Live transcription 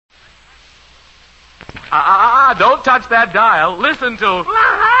Don't touch that dial. Listen to...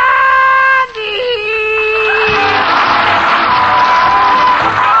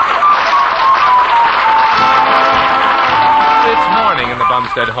 In the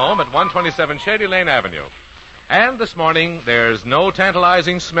Bumstead home at 127 Shady Lane Avenue. And this morning, there's no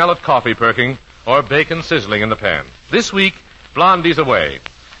tantalizing smell of coffee perking or bacon sizzling in the pan. This week, Blondie's away,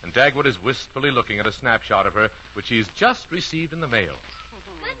 and Dagwood is wistfully looking at a snapshot of her, which he's just received in the mail.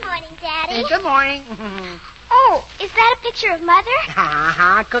 Good morning, Daddy. Good morning. Oh, is that a picture of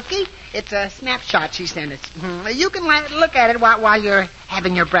Mother? Cookie. It's a snapshot she sent us. You can look at it while you're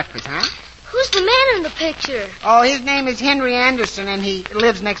having your breakfast, huh? Who's the man in the picture? Oh, his name is Henry Anderson, and he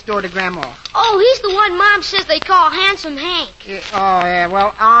lives next door to Grandma. Oh, he's the one Mom says they call Handsome Hank. Yeah,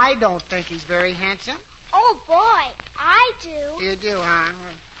 well, I don't think he's very handsome. Oh, boy, I do. You do, huh?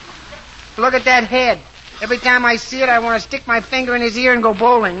 Look at that head. Every time I see it, I want to stick my finger in his ear and go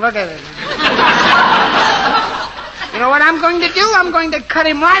bowling. Look at it. You know what I'm going to do? I'm going to cut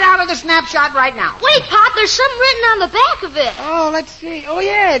him right out of the snapshot right now. Wait, Pop, there's something written on the back of it. Oh, let's see. Oh,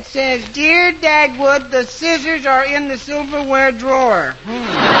 yeah, it says, Dear Dagwood, the scissors are in the silverware drawer.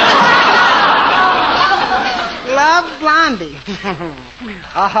 Love, Blondie.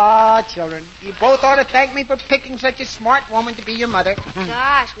 Children, you both ought to thank me for picking such a smart woman to be your mother.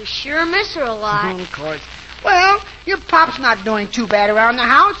 Gosh, we sure miss her a lot. Of course. Well, your pop's not doing too bad around the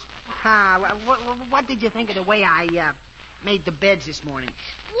house. What did you think of the way I made the beds this morning?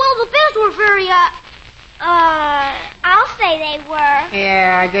 Well, the beds were very, I'll say they were.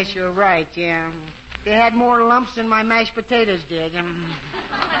 Yeah, I guess you're right, yeah. They had more lumps than my mashed potatoes did. The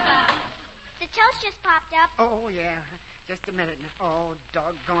toast just popped up. Oh, yeah. Just a minute. Oh,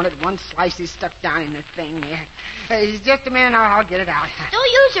 doggone it. One slice is stuck down in the thing there. Just a minute. I'll get it out.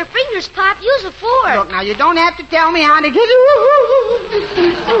 Don't use your fingers, Pop. Use a fork. Look, now, you don't have to tell me how to get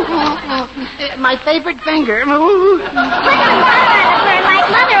it. My favorite finger. Put them like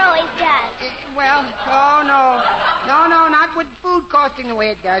Mother always does. Well, no, not with food costing the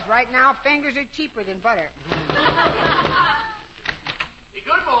way it does. Right now, fingers are cheaper than butter.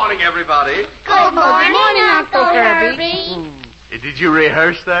 Good morning, everybody. Good morning, Uncle Herbie. Did you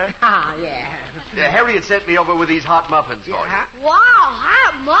rehearse that? Yeah. Harry had sent me over with these hot muffins for you. Wow,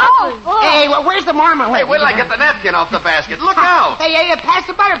 hot muffins. Oh. Hey, well, where's the marmalade? Hey, wait till I get the napkin off the basket. Look out. Hey, pass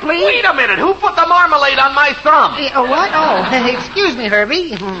the butter, please. Wait a minute. Who put the marmalade on my thumb? What? Oh, excuse me,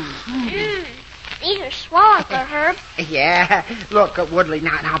 Herbie. These are swell, Uncle Herb. Yeah. Look, Woodley,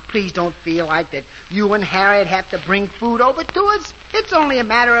 now, please don't feel like that you and Harriet have to bring food over to us. It's only a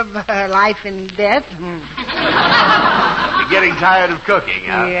matter of life and death. You're getting tired of cooking,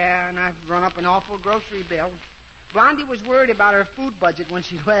 huh? Yeah, and I've run up an awful grocery bill. Blondie was worried about her food budget when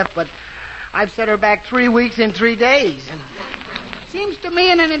she left, but I've set her back 3 weeks in 3 days. Seems to me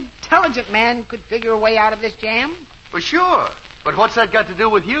an intelligent man could figure a way out of this jam. Well, sure. But what's that got to do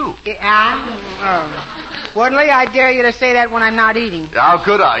with you? Woodley, I dare you to say that when I'm not eating. How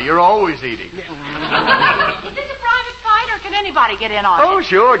could I? You're always eating. Is this a private fight, or can anybody get in on it? Oh,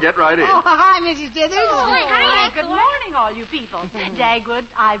 sure. Get right in. Oh, hi, Mrs. Dithers. Hi, Good morning, all you people. Dagwood,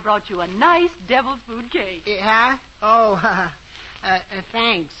 I brought you a nice devil's food cake. Yeah? Oh,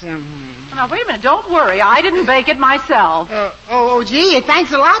 thanks. Now, wait a minute. Don't worry. I didn't bake it myself. Gee,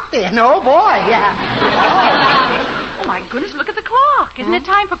 thanks a lot then. Oh, boy, yeah. Oh, my goodness, look at the clock. Isn't it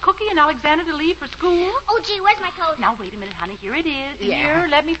time for Cookie and Alexander to leave for school? Oh, gee, where's my coat? Now, wait a minute, honey. Here it is. Yeah. Here,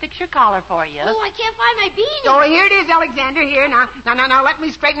 let me fix your collar for you. Oh, I can't find my beanie. Oh, here it is, Alexander. Here, now, let me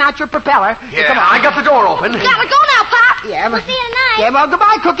straighten out your propeller. Yeah, Come on. I got the door open. Gotta go now, Pop. Yeah, We'll see you tonight. Yeah, well,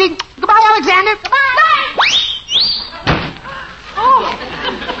 goodbye, Cookie. Goodbye, Alexander. Bye. Oh,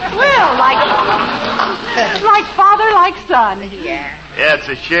 well, like father, like son. Yeah. Yeah, it's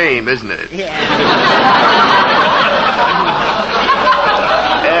a shame, isn't it? Yeah.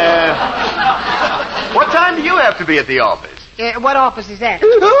 What time do you have to be at the office? What office is that?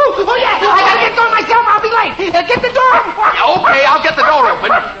 Oh, yeah! I gotta get going myself. I'll be late. Get the door open. Okay, I'll get the door open.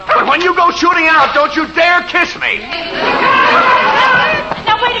 But when you go shooting out, don't you dare kiss me.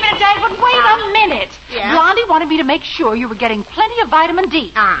 Now, wait a minute, Dagwood. Wait a minute. Yeah? Blondie wanted me to make sure you were getting plenty of vitamin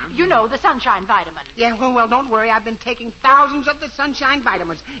D. You know, the sunshine vitamin. Yeah, well, don't worry. I've been taking thousands of the sunshine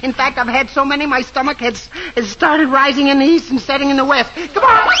vitamins. In fact, I've had so many, my stomach has started rising in the east and setting in the west. Come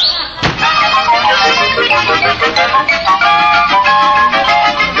on!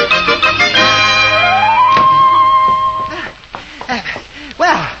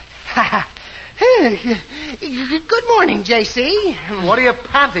 Well, good morning, J.C. What are you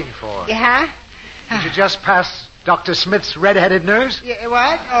panting for? Yeah? Did you just pass Dr. Smith's red-headed nurse? Yeah,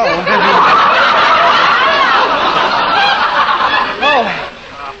 what? Oh.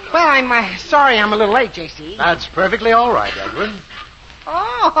 Well, I'm sorry I'm a little late, J.C. That's perfectly all right, Edwin.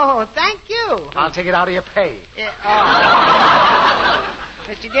 Oh, thank you. I'll take it out of your pay.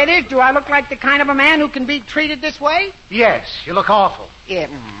 Mr. Diddy, do I look like the kind of a man who can be treated this way? Yes, you look awful. Yeah.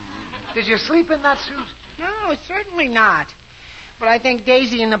 Did you sleep in that suit? No, certainly not. But I think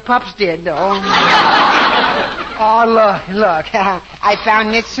Daisy and the pups did, though. Oh, look. I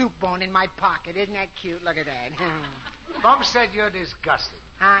found this soup bone in my pocket. Isn't that cute? Look at that. Bump said you're disgusting.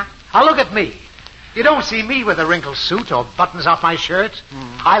 Huh? Now look at me. You don't see me with a wrinkled suit or buttons off my shirt.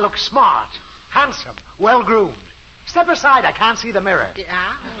 I look smart, handsome, well-groomed. Step aside, I can't see the mirror.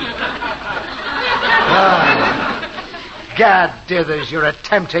 Yeah? Gad dithers, you're a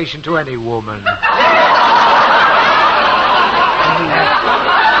temptation to any woman.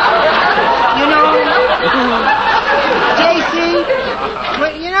 You know, J.C.,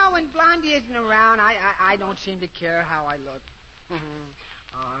 when Blondie isn't around, I don't seem to care how I look.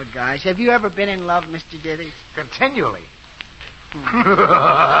 Oh, gosh. Have you ever been in love, Mr. Dithers? Continually. Why,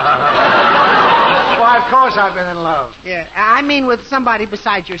 of course I've been in love. Yeah, I mean with somebody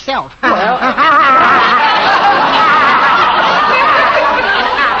besides yourself. Well...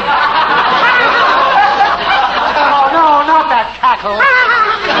 No, not that cackle.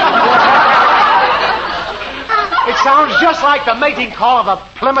 It sounds just like the mating call of a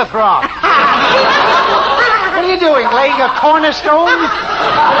Plymouth Rock. What are you doing, laying a cornerstone?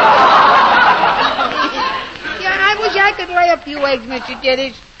 Yeah, I wish I could lay a few eggs, Mr.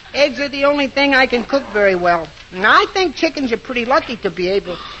 Diddish. Eggs are the only thing I can cook very well. And I think chickens are pretty lucky to be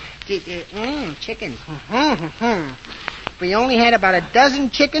able to... chickens. If we only had about a dozen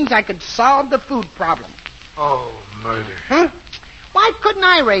chickens, I could solve the food problem. Oh, murder. Huh? Why couldn't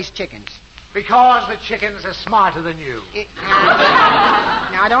I raise chickens? Because the chickens are smarter than you.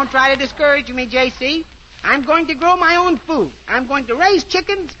 Now, don't try to discourage me, J.C. I'm going to grow my own food. I'm going to raise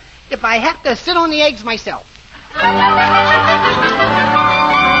chickens if I have to sit on the eggs myself.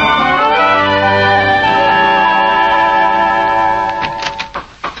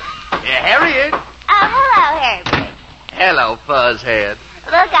 Harriet. Oh, hello, Herbert. Hello, Fuzzhead.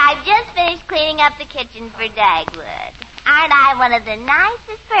 Look, I've just finished cleaning up the kitchen for Dagwood. Aren't I one of the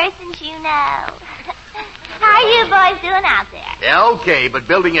nicest persons you know? How are you boys doing out there? Yeah, okay, but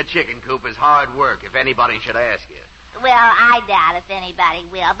building a chicken coop is hard work, if anybody should ask you. Well, I doubt if anybody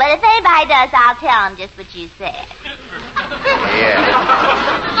will. But if anybody does, I'll tell them just what you said.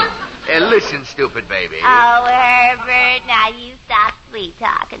 Yeah. Listen, stupid baby. Oh, Herbert, now you stop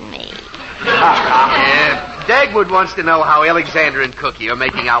sweet-talking me. Dagwood wants to know how Alexander and Cookie are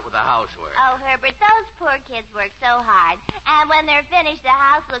making out with the housework. Oh, Herbert, those poor kids work so hard. And when they're finished, the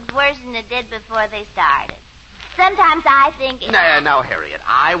house looks worse than it did before they started. Sometimes I think... Now, Harriet,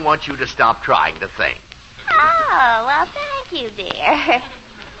 I want you to stop trying to think. Oh, well, thank you, dear.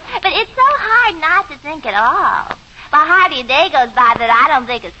 But it's so hard not to think at all. Well, hardly a day goes by that I don't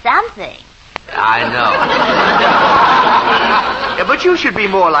think of something. I know. Yeah, but you should be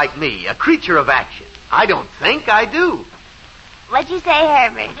more like me, a creature of action. I don't think, I do. What'd you say,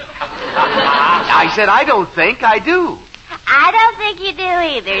 Herbert? I said I don't think, I do. I don't think you do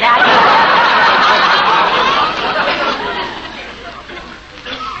either.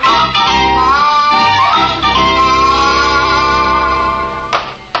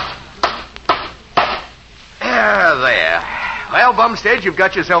 There. Well, Bumstead, you've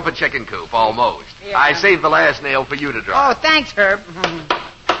got yourself a chicken coop, almost. Yeah. I saved the last nail for you to drop. Oh, thanks, Herb.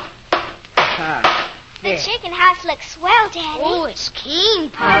 The chicken house looks swell, Daddy. Oh, it's keen,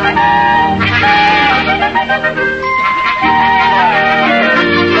 Pop.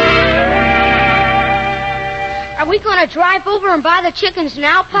 Are we going to drive over and buy the chickens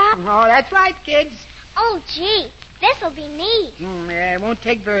now, Pop? Oh, that's right, kids. Oh, gee, this'll be neat. Yeah, it won't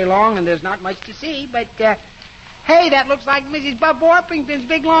take very long, and there's not much to see, but, hey, that looks like Mrs. Bub Orpington's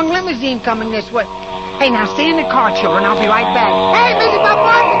big, long limousine coming this way. Hey, now, stay in the car, children. I'll be right back. Hey, Mrs. Bub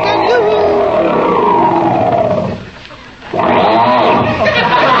Orpington,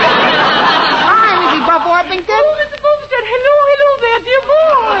 Hi, Mrs. Bub Orpington. Oh, Mr. Bumstead, hello there, dear boy.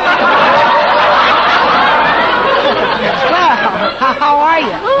 Well, how are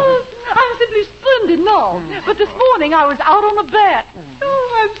you? Oh, I'm simply splendid now. But this morning I was out on a bat. Oh,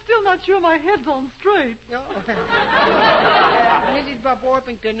 I'm still not sure my head's on straight. Mrs. Bub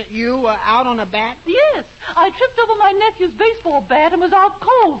Orpington, you out on a bat? Yes, I tripped over my nephew's baseball bat and was out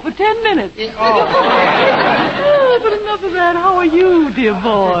cold for 10 minutes. Oh, but enough of that. How are you, dear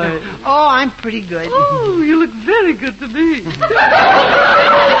boy? Oh, I'm pretty good. Oh, you look very good to me.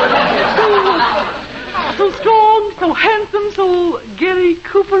 So strong, so handsome, so Gary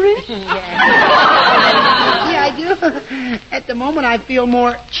Cooperish. Yeah, I do. At the moment, I feel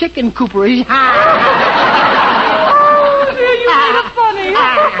more chicken coopery. Oh, dear, you made it funny.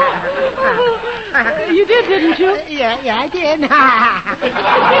 You did, didn't you? Yeah, I did.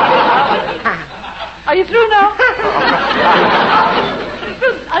 Are you through now?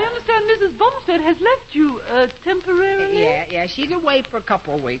 I understand Mrs. Bumstead has left you temporarily. Yeah, she's away for a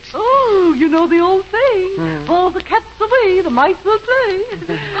couple of weeks. Oh, you know the old saying. While the cat's away, the mice will play.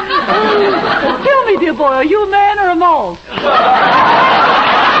 Tell me, dear boy, are you a man or a mouse?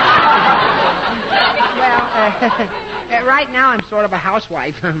 Well, right now I'm sort of a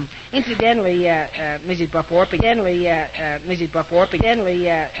housewife. Incidentally, Mrs. Buff Orpington,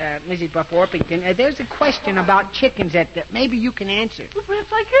 there's a question about chickens that maybe you can answer. Well,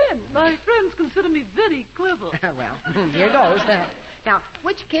 perhaps I can. My friends consider me very clever. Well, here goes. Now,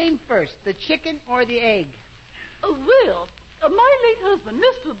 which came first, the chicken or the egg? Well, my late husband,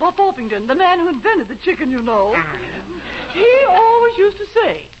 Mr. Buff Orpington, the man who invented the chicken, you know, he always used to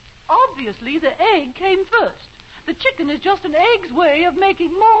say, obviously the egg came first. The chicken is just an egg's way of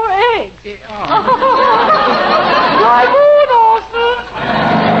making more eggs. Drive on, Austin.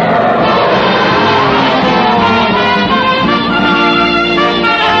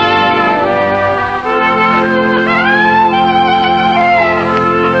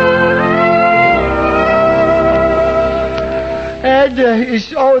 And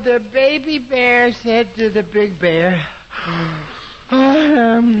so the baby bear said to the big bear,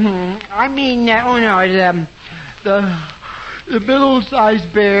 the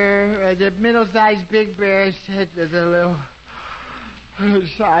middle-sized bear, the middle-sized big bear said to the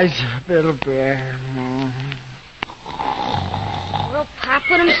little-sized little bear. Well, Pop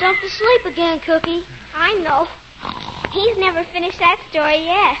put himself to sleep again, Cookie. I know. He's never finished that story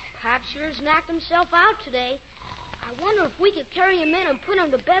yet. Pop sure's knocked himself out today. I wonder if we could carry him in and put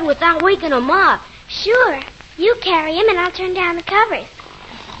him to bed without waking him up. Sure. You carry him and I'll turn down the covers.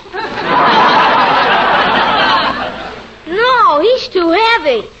 No, he's too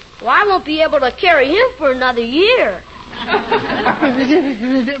heavy. Well, I won't be able to carry him for another year.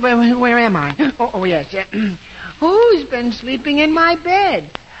 Where am I? Oh yes. Who's been sleeping in my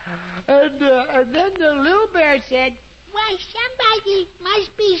bed? And then the little bear said, "Why, somebody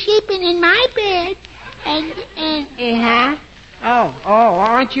must be sleeping in my bed." Oh,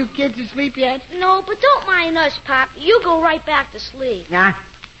 aren't you kids asleep yet? No, but don't mind us, Pop. You go right back to sleep. Nah,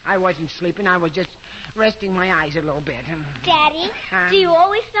 I wasn't sleeping. I was just resting my eyes a little bit. Daddy, do you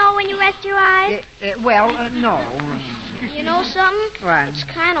always know when you rest your eyes? No. You know something? What? It's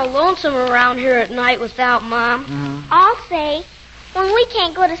kind of lonesome around here at night without Mom. I'll say, when we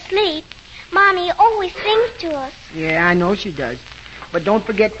can't go to sleep, Mommy always sings to us. Yeah, I know she does. But don't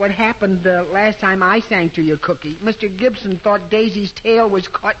forget what happened last time I sang to you, Cookie. Mr. Gibson thought Daisy's tail was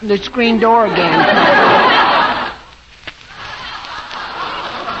caught in the screen door again.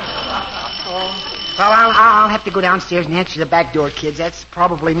 Well, I'll have to go downstairs and answer the back door, kids. That's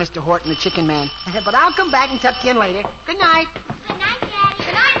probably Mr. Horton, the chicken man. But I'll come back and tuck you in later. Good night. Good night, Daddy.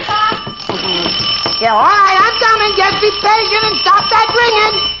 Good night, Pop. Yeah, all right, I'm coming. Just be patient and stop that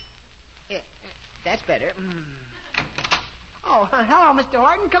ringing. Yeah, that's better. Oh, hello, Mr.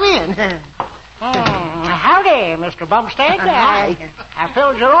 Horton. Come in. Howdy, Mr. Bumstead. Hi. I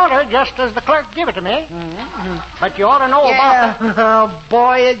filled your order just as the clerk gave it to me. But you ought to know about... Oh,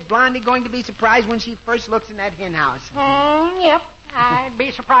 boy, is Blondie going to be surprised when she first looks in that hen house. Yep. I'd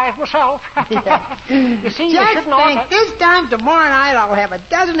be surprised myself. You see, you Just shouldn't order... think, this time tomorrow night I'll have a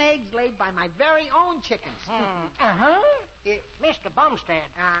dozen eggs laid by my very own chickens. Mr.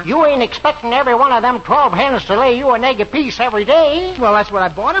 Bumstead, you ain't expecting every one of them 12 hens to lay you an egg apiece every day. Well, that's what I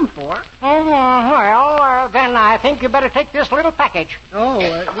bought them for. Then I think you better take this little package. Oh,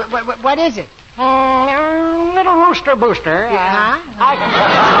 what is it? Little rooster booster.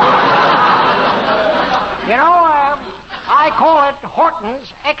 I call it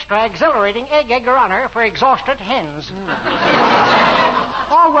Horton's Extra Exhilarating Egg Runner for Exhausted Hens.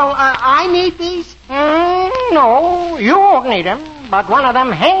 Oh, well, I need these? No, you won't need them. But one of them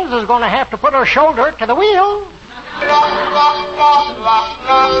hens is going to have to put her shoulder to the wheel.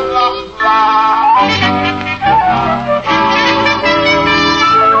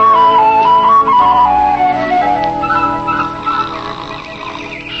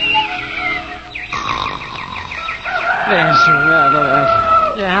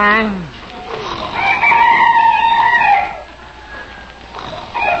 Yeah.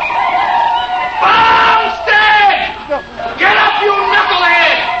 Get up, you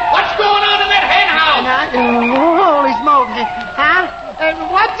knucklehead! What's going on in that hen house? Holy smoke. Huh?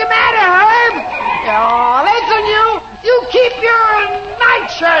 What's the matter, Herb? Oh, listen, you keep your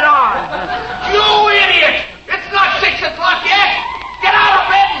nightshirt on. You idiot! It's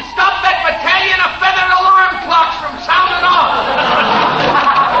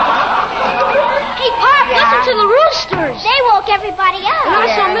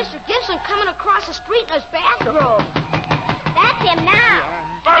Hortner's bathroom. That's him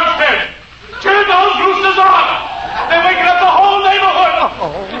now. Bumstead, turn those roosters off. They're waking up the whole neighborhood.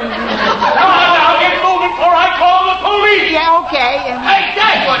 Come on now, get moving before I call the police. Yeah, okay. Hey,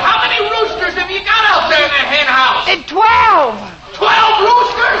 Dagwood, how many roosters have you got out there in that hen house? 12. 12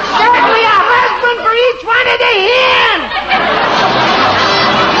 roosters? Certainly a husband for each one of the hens.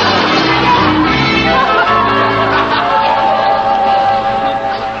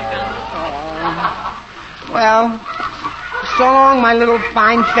 Well, so long, my little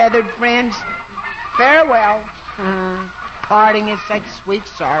fine-feathered friends. Farewell. Parting is such sweet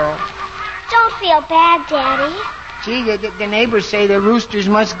sorrow. Don't feel bad, Daddy. Gee, the neighbors say the roosters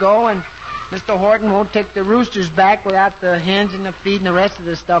must go, and Mr. Horton won't take the roosters back without the hens and the feed and the rest of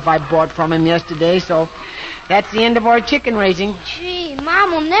the stuff I bought from him yesterday, so that's the end of our chicken raising. Gee,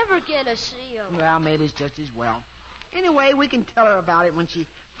 Mom will never get to see him. Well, maybe it's just as well. Anyway, we can tell her about it when she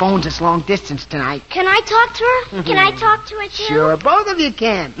phones us long distance tonight. Can I talk to her? Can I talk to her, too? Sure, both of you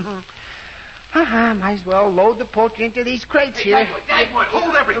can. Might as well load the poultry into these crates here. Dagwood,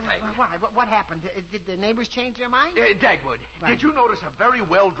 hold everything. Why? What happened? Did the neighbors change their mind? Dagwood, did you notice a very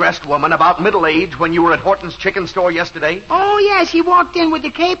well-dressed woman about middle age when you were at Horton's chicken store yesterday? Oh, yeah, she walked in with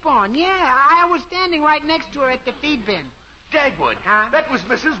the cape on. Yeah, I was standing right next to her at the feed bin. Dagwood, that was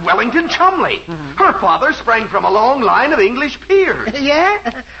Mrs. Wellington Chumley. Her father sprang from a long line of English peers.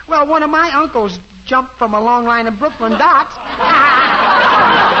 Yeah? Well, one of my uncles jumped from a long line of Brooklyn Dots.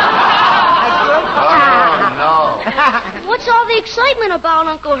 Oh, no. What's all the excitement about,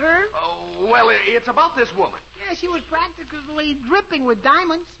 Uncle Herb? Oh, well, it's about this woman. Yeah, she was practically dripping with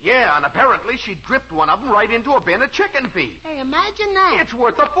diamonds. Yeah, and apparently she dripped one of them right into a bin of chicken feed. Hey, imagine that. It's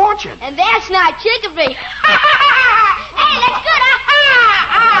worth a fortune. And that's not chicken feed. Hey, that's good.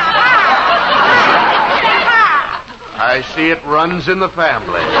 I see it runs in the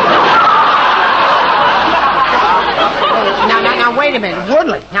family. Now, wait a minute.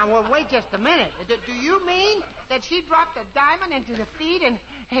 Woodley. Now, well, wait just a minute. Do you mean that she dropped a diamond into the feed and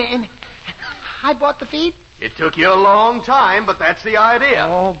I bought the feed? It took you a long time, but that's the idea.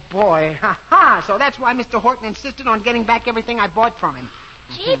 Oh, boy. Ha-ha. So that's why Mr. Horton insisted on getting back everything I bought from him.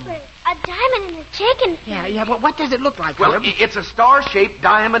 Jeepers, a diamond in the chicken feed. Yeah, but what does it look like, Well, Herb? it's a star-shaped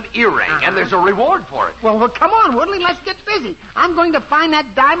diamond earring, and there's a reward for it. Well, come on, Woodley. Let's get busy. I'm going to find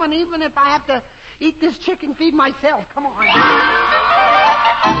that diamond even if I have to eat this chicken feed myself. Come on.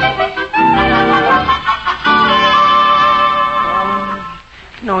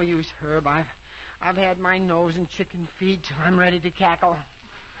 No use, Herb. I've had my nose in chicken feed till I'm ready to cackle.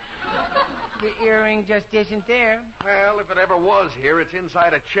 The earring just isn't there. Well, if it ever was here, it's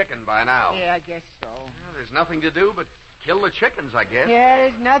inside a chicken by now. Yeah, I guess so. Well, there's nothing to do but kill the chickens, I guess. Yeah,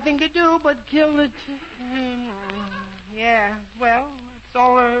 there's nothing to do but kill the chicken. Yeah, well, that's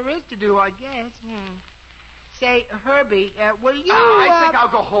all there is to do, I guess. Say, Herbie, will you... I think I'll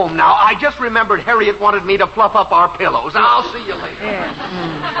go home now. I just remembered Harriet wanted me to fluff up our pillows. I'll see you later.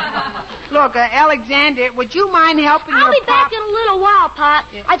 Yeah. Look, Alexander, would you mind helping I'll your be back in a little while, Pop.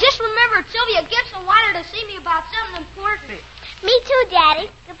 Yeah. I just remembered Sylvia Gibson wanted to see me about something important. Me too, Daddy.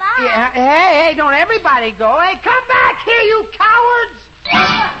 Goodbye. Yeah, hey, don't everybody go. Hey, come back here, you cowards!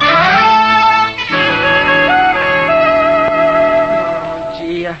 Oh,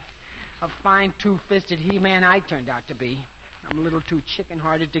 gee, a fine two-fisted He-Man I turned out to be. I'm a little too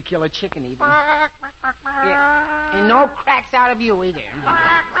chicken-hearted to kill a chicken, even. Yeah. And no cracks out of you, either.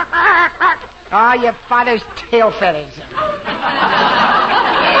 Your father's tail feathers.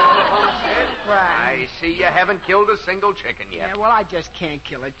 I see you haven't killed a single chicken yet. Yeah, well, I just can't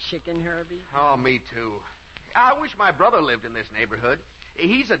kill a chicken, Herbie. Oh, me too. I wish my brother lived in this neighborhood.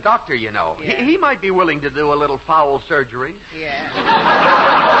 He's a doctor, you know. Yeah. He might be willing to do a little foul surgery. Yeah.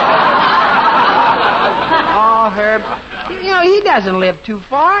 Oh, Herb. You know, he doesn't live too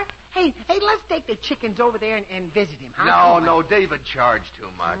far. Hey, let's take the chickens over there and visit him, huh? No, David charged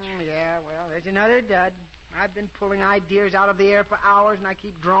too much. Yeah, well, there's another dud. I've been pulling ideas out of the air for hours, and I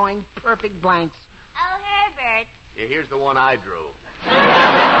keep drawing perfect blanks. Oh, Herbert. Yeah, here's the one I drew.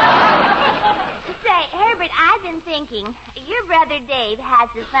 Say, Herbert, I've been thinking. Your brother Dave has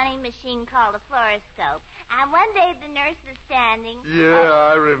this funny machine called a fluoroscope. And one day the nurse was standing. Yeah,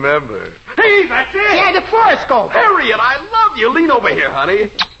 I remember. Hey, that's it! Yeah, the fluoroscope. Harriet, I love you. Lean over here, honey.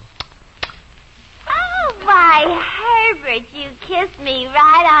 Oh, why, Herbert, you kissed me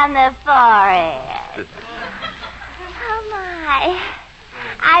right on the forehead. Oh, my.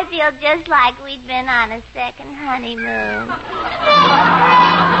 I feel just like we'd been on a second honeymoon.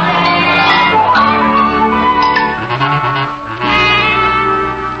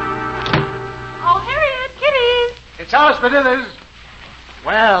 Oh, Harriet, kitties. It's Alice Bedithers.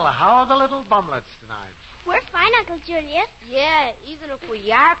 Well, how are the little bumlets tonight? We're fine, Uncle Julius. Yeah, even if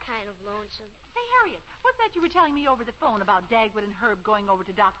we are kind of lonesome. Say, Harriet, what's that you were telling me over the phone about Dagwood and Herb going over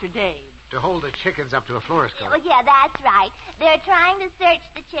to Dr. Dave? To hold the chickens up to a fluoroscope. Oh, yeah, that's right. They're trying to search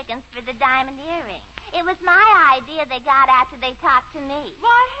the chickens for the diamond earring. It was my idea they got after they talked to me.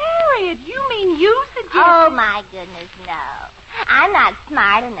 Why, Harriet, you mean you suggested... Oh, my goodness, no. I'm not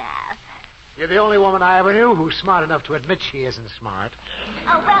smart enough. You're the only woman I ever knew who's smart enough to admit she isn't smart.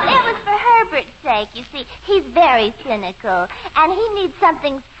 Oh, well, it was for Herbert's sake. You see, he's very cynical, and he needs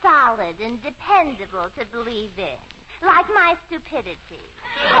something solid and dependable to believe in, like my stupidity.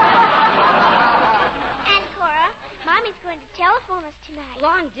 And Cora, Mommy's going to telephone us tonight.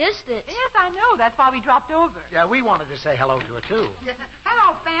 Long distance. Yes, I know. That's why we dropped over. Yeah, we wanted to say hello to her, too.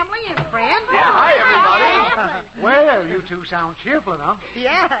 Hello, family and friends. Yeah, hi, everybody. Well, you two sound cheerful enough.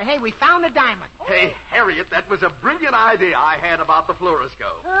 Yeah, hey, we found a diamond. Hey, Harriet, that was a brilliant idea I had about the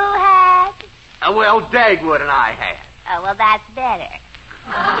fluoroscope. Who had? Well, Dagwood and I had. Oh, well, that's better.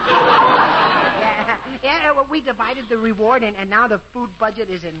 Well, we divided the reward, and now the food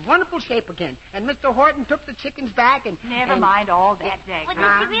budget is in wonderful shape again. And Mr. Horton took the chickens back, and... Never mind all that, Dagwood.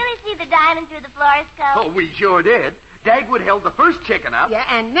 Well, did you really see the diamond through the fluoroscope? Oh, we sure did. Dagwood held the first chicken up. Yeah,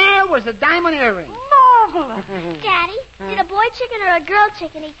 and there was a diamond earring. Marvelous. Daddy, did a boy chicken or a girl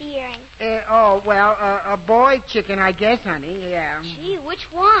chicken eat the earring? A boy chicken, I guess, honey, yeah. Gee,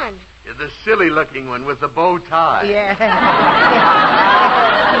 which one? The silly-looking one with the bow tie. Yeah.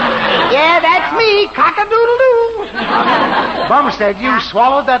 Yeah, that's me, cock-a-doodle-doo. Bumstead, you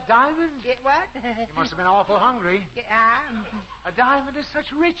swallowed that diamond? What? You must have been awful hungry. Yeah. A diamond is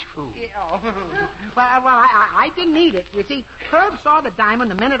such rich food. Well, I didn't eat it. You see, Herb saw the diamond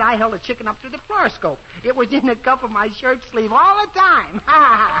the minute I held the chicken up to the fluoroscope. It was in the cuff of my shirt sleeve all the time.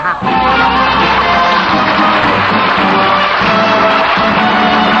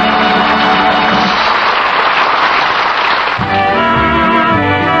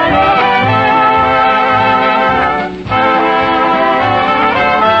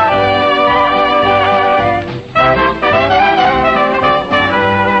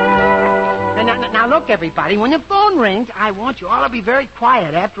 Now, look, everybody, when the phone rings, I want you all to be very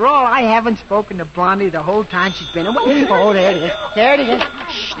quiet. After all, I haven't spoken to Blondie the whole time she's been away. Oh, there it is. There it is.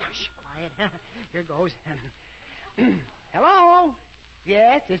 Shh, now, shh, quiet. Here goes. Hello?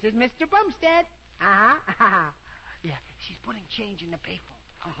 Yes, this is Mr. Bumstead. Uh-huh. Yeah, she's putting change in the payphone.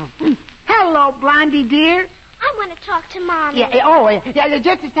 Hello, Blondie, dear. I want to talk to Mommy. Yeah,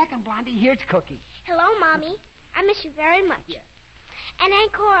 just a second, Blondie. Here's Cookie. Hello, Mommy. I miss you very much. Yeah. And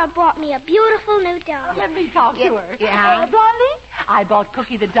Aunt Cora bought me a beautiful new doll. Let me talk to her. Yeah. Blondie, I bought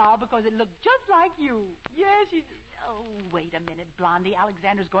Cookie the doll because it looked just like you. Yeah, she's... Oh, wait a minute, Blondie.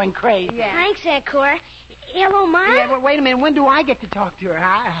 Alexander's going crazy. Yeah. Thanks, Aunt Cora. Hello, Mom. Yeah, but wait a minute. When do I get to talk to her,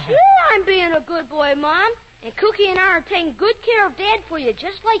 huh? Sure, I'm being a good boy, Mom. And Cookie and I are taking good care of Dad for you,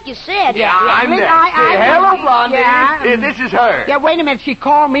 just like you said. Yeah, I'm next. Hello, Blondie. Yeah. This is her. Yeah, wait a minute. She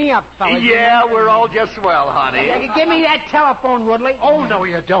called me up, fella. Yeah, we're all just swell, honey. Yeah, give me that telephone, Woodley. Oh, no,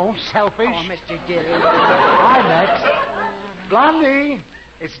 you don't, selfish. Oh, Mr. Dilly. I'm next. Blondie,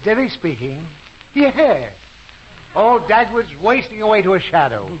 it's Dilly speaking. Yeah. Oh, Dagwood's wasting away to a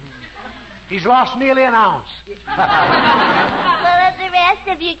shadow. He's lost nearly an ounce. Well, if the rest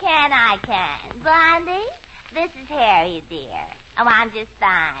of you can, I can. Blondie, this is Harriet, dear. Oh, I'm just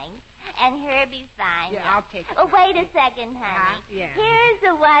fine. And Herbie's fine. Yeah, I'll take it. Oh, wait a second, honey. Yeah. Here's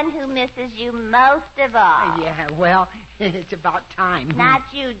the one who misses you most of all. Yeah, well, it's about time.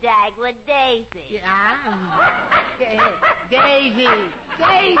 Not you, Dagwood, Daisy. Yeah. Daisy.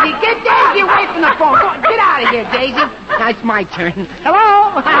 Daisy. Get Daisy away from the phone. Go on, get out of here, Daisy. Now it's my turn.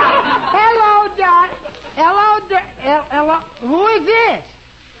 Hello? Hello, Dot. Hello. Who is this?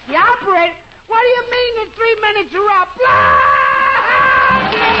 The operator. What do you mean the 3 minutes are up?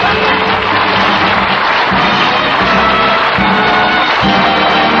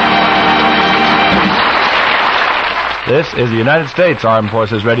 This is the United States Armed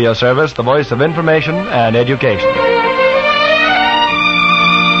Forces Radio Service, the voice of information and education.